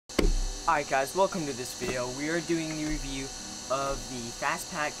Alright guys, welcome to this video. We are doing the review of the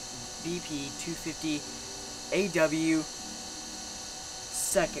fastpack BP 250 AW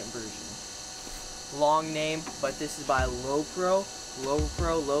second version. Long name, but this is by Lowepro.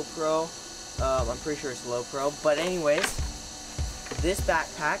 I'm pretty sure it's Lowepro. But anyways, this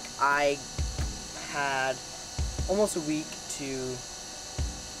backpack I had almost a week to,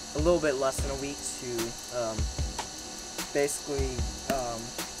 a little bit less than a week to basically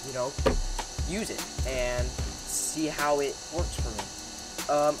use it and see how it works for me.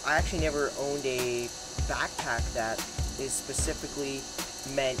 I actually never owned a backpack that is specifically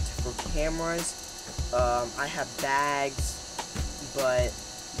meant for cameras. I have bags, but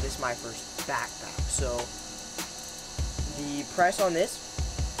this is my first backpack. So the price on this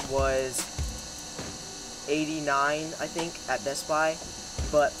was $89, I think, at Best Buy,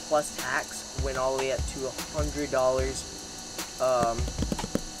 but plus tax went all the way up to $100.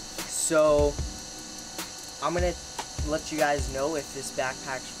 So I'm gonna let you guys know if this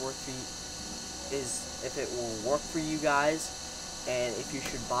backpack's if it will work for you guys, and if you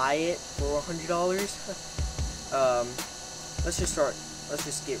should buy it for $100. Let's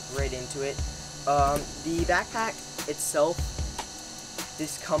just get right into it. The backpack itself,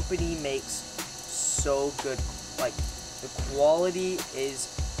 this company makes so good. Like, the quality is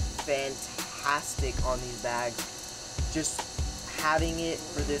fantastic on these bags. Just having it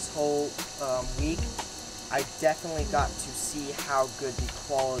for this whole week, I definitely got to see how good the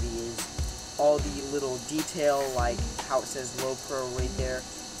quality is. All the little detail, like how it says Lowepro right there,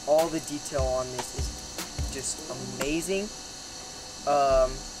 all the detail on this is just amazing.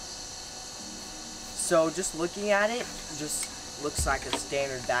 So just looking at it, just looks like a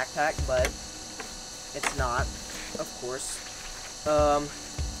standard backpack, but it's not, of course.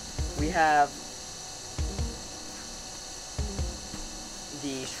 We have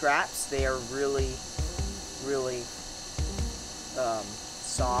the straps. They are really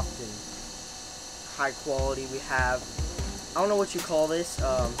soft and high quality. We have, I don't know what you call this,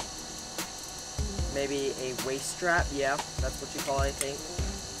 maybe a waist strap. Yeah, that's what you call it, I think,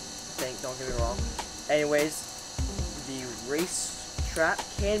 don't get me wrong. Anyways, the waist strap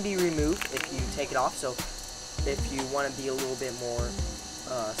can be removed if you take it off, so if you want to be a little bit more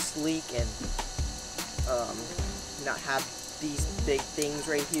sleek and not have these big things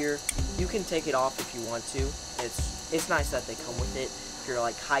right here, you can take it off if you want to. It's nice that they come with it if you're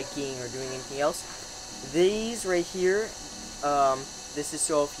like hiking or doing anything else. These right here, this is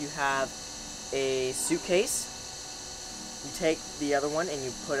so if you have a suitcase, you take the other one and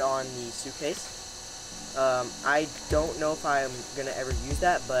you put on the suitcase. I don't know if I'm gonna ever use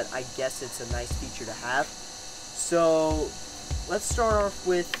that, but I guess it's a nice feature to have. So let's start off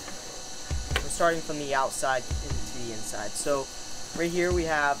with, we're starting from the outside into the inside. So right here we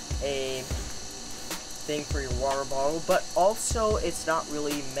have a thing for your water bottle, but also it's not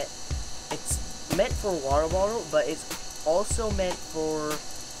really meant, it's meant for a water bottle, but it's also meant for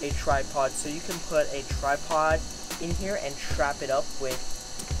a tripod. So you can put a tripod in here and strap it up with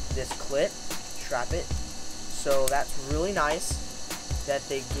this clip, strap it. So that's really nice that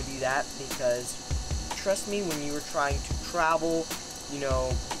they give you that, because trust me, when you were trying to travel,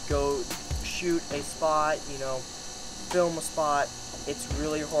 go shoot a spot, film a spot, it's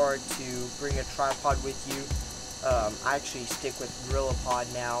really hard to bring a tripod with you. I actually stick with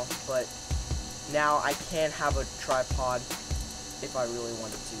GorillaPod now, but now I can have a tripod if I really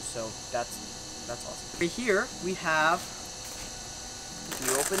wanted to, so that's awesome. Right here we have, if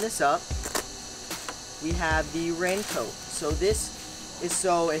you open this up, we have the raincoat. So this is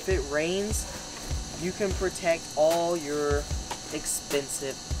so if it rains, you can protect all your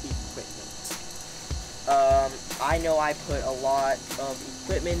expensive equipment. I know I put a lot of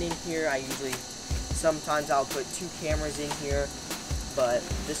equipment in here. Sometimes I'll put 2 cameras in here, but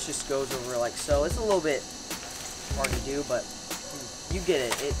this just goes over like so. It's a little bit hard to do, but you get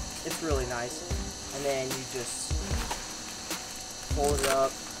it. It's really nice. And then you just fold it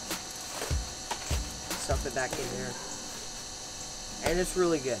up, stuff it back in here, and it's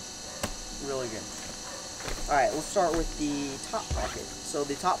really good. Really good. Alright, let's start with the top pocket. So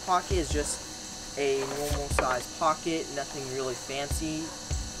the top pocket is just a normal size pocket, nothing really fancy.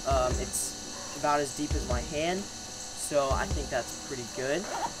 It's about as deep as my hand, so I think that's pretty good.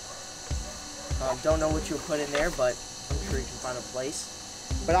 Don't know what you'll put in there, but I'm sure you can find a place.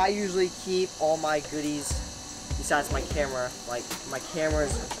 But I usually keep all my goodies besides my camera, like my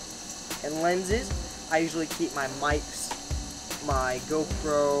cameras and lenses. I usually keep my mics, my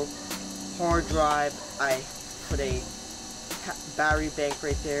GoPro, hard drive. I put a battery bank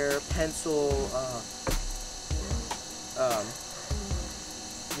right there, pencil,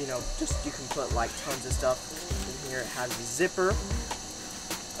 you know, just you can put like tons of stuff in here. It has a zipper,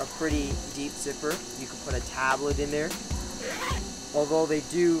 a pretty deep zipper. You can put a tablet in there. Although they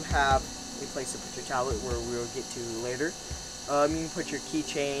do have a place to put your tablet, where we'll get to later. You can put your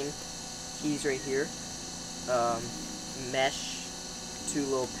keychain, keys right here, mesh, 2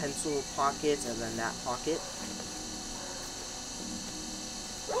 little pencil pockets, and then that pocket.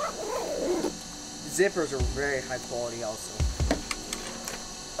 Zippers are very high quality also.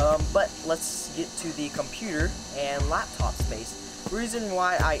 But let's get to the computer and laptop space. The reason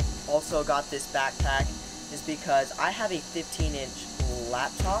why I also got this backpack is because I have a 15-inch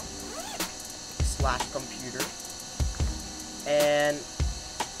laptop / computer, and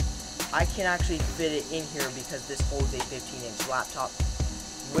I can actually fit it in here because this holds a 15-inch laptop,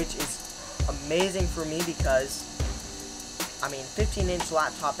 which is amazing for me because, I mean, 15-inch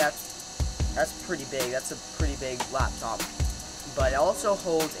laptop, that's pretty big. That's a pretty big laptop. But it also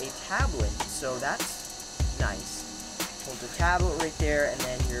holds a tablet, so that's nice. Holds a tablet right there, and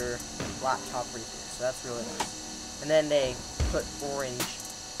then your laptop right there. So that's really nice. And then they put orange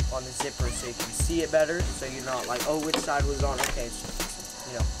on the zipper so you can see it better, so you're not like, oh, which side was on? Okay, it's,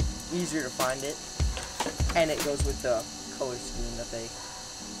 you know, easier to find it. And it goes with the color scheme that they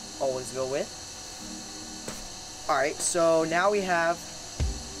always go with. Alright, so now we have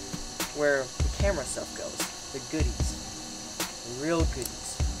where the camera stuff goes, the goodies, the real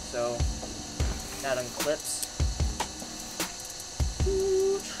goodies. So that unclips.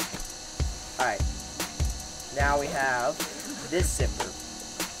 Alright, now we have this zipper.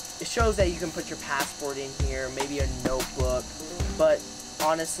 It shows that you can put your passport in here, maybe a notebook, but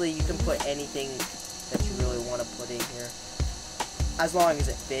honestly, you can put anything that you really want to put in here, as long as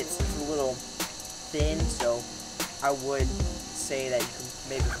it fits. It's a little thin, so I would say that you can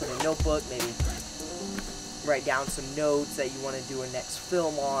maybe put a notebook, maybe write down some notes that you want to do a next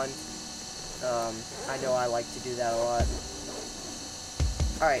film on. I know I like to do that a lot.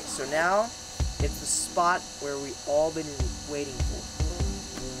 Alright, so now it's the spot where we all been waiting for.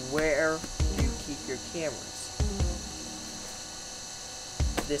 Where do you keep your cameras?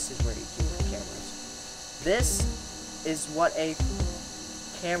 This is where you keep your cameras. This is what a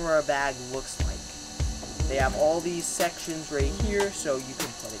camera bag looks like. They have all these sections right here, so you can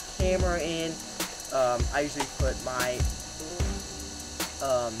put a camera in. I usually put my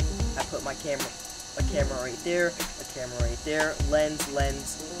a camera right there, a camera right there, lens,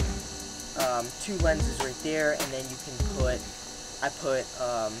 2 lenses right there, and then you can put, I put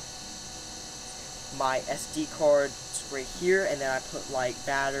my SD cards right here, and then I put like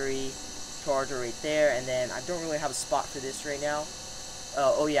battery, charger right there, and then I don't really have a spot for this right now.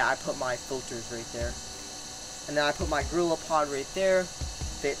 Oh yeah, I put my filters right there. And then I put my Gorilla Pod right there.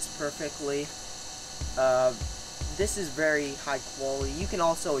 Fits perfectly. This is very high quality. You can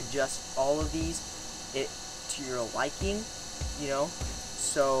also adjust all of these to your liking, you know.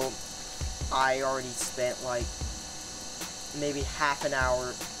 So I already spent like maybe half an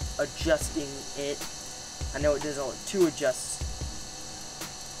hour adjusting it. I know it doesn't look too adjust,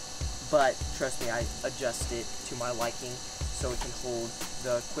 but trust me, I adjust it to my liking so it can hold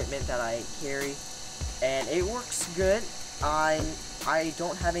the equipment that I carry, and it works good. I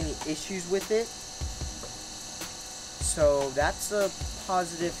don't have any issues with it, so that's a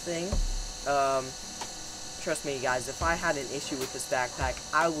positive thing. Trust me, guys, if I had an issue with this backpack,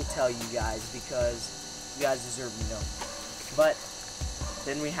 I will tell you guys, because you guys deserve to know. But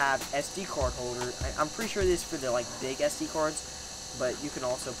then we have SD card holder. I'm pretty sure this is for the like big SD cards, but you can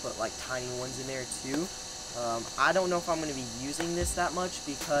also put like tiny ones in there too. I don't know if I'm going to be using this that much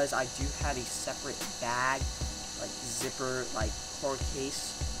because I do have a separate bag, like zipper, like card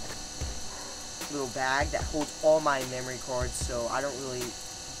case, little bag that holds all my memory cards, so I don't really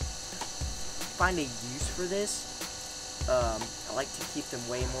find a use for this. I like to keep them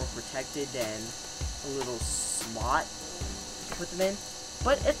way more protected than a little slot to put them in.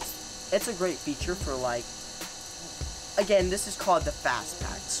 But it's a great feature for, like, again, this is called the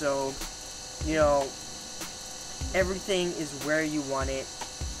fastpack, so, you know, everything is where you want it,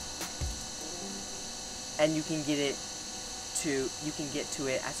 and you can get to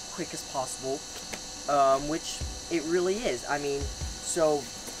it as quick as possible, which it really is. I mean, so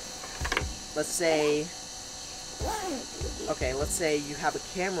let's say you have a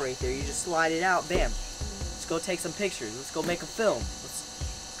camera right there, you just slide it out, bam, let's go take some pictures, let's go make a film,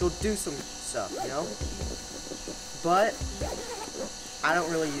 let's go do some stuff, you know. But I don't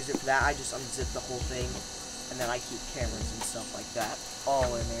really use it for that. I just unzip the whole thing, and then I keep cameras and stuff like that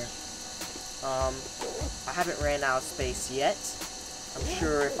all in there. I haven't ran out of space yet. I'm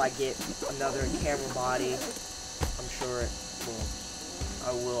sure if I get another camera body, I'm sure it will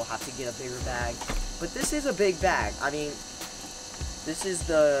I will have to get a bigger bag. But this is a big bag. I mean, this is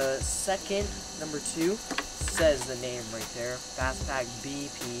the second, number 2, says the name right there. Fastpack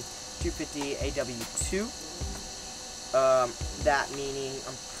BP 250 AW2. That meaning,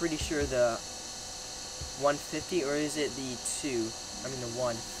 I'm pretty sure the 150, or is it the 2? I mean the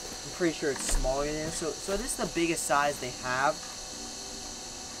 1. I'm pretty sure it's smaller than this. So this is the biggest size they have.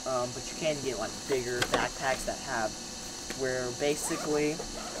 But you can get like bigger backpacks that have, where basically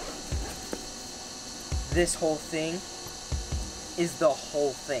this whole thing is the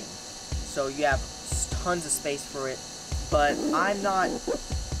whole thing. So you have tons of space for it. But I'm not,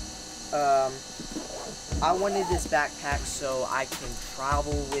 I wanted this backpack so I can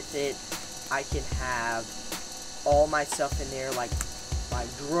travel with it. I can have all my stuff in there, like my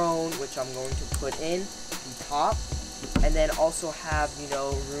drone, which I'm going to put in the top, and then also have, you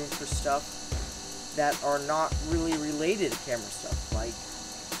know, room for stuff that are not really related to camera stuff, like,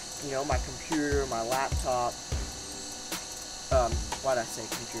 you know, my computer, my laptop. Why did I say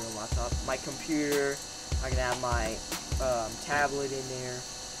computer and laptop? My computer. I can have my tablet in there.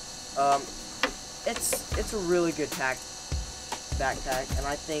 It's a really good backpack, and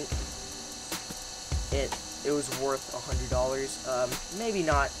I think it was worth $100. Maybe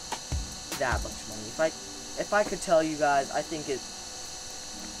not that much money. If I could tell you guys, I think it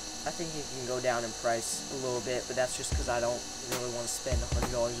can go down in price a little bit, but that's just because I don't really want to spend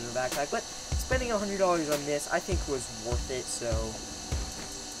 $100 in a backpack. But spending $100 on this, I think, was worth it. So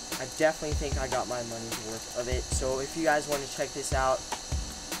I definitely think I got my money's worth of it. So if you guys want to check this out,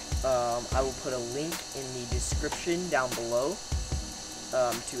 I will put a link in the description down below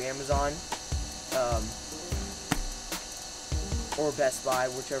to Amazon or Best Buy,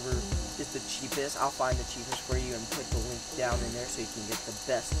 whichever is the cheapest. I'll find the cheapest for you and put the link down in there so you can get the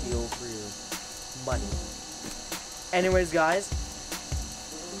best deal for your money. Anyways, guys,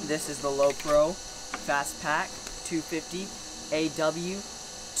 this is the Lowepro Fastpack 250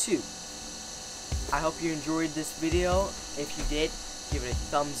 AW2. I hope you enjoyed this video. If you did, give it a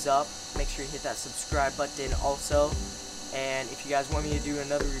thumbs up. Make sure you hit that subscribe button also. And if you guys want me to do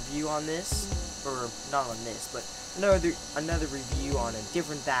another review on this, or not on this, but another review on a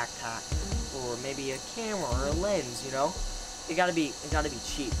different backpack, or maybe a camera or a lens, you know, it gotta be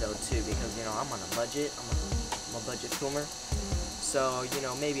cheap though too, because, you know, I'm on a budget. I'm a budget filmer, so, you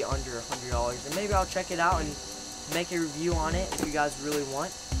know, maybe under $100, and maybe I'll check it out and make a review on it if you guys really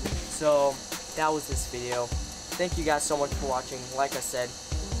want. So that was this video. Thank you guys so much for watching. Like I said,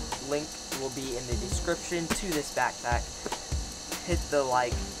 link will be in the description to this backpack. Hit the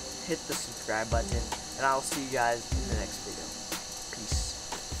like, hit the subscribe button, and I'll see you guys in the next video.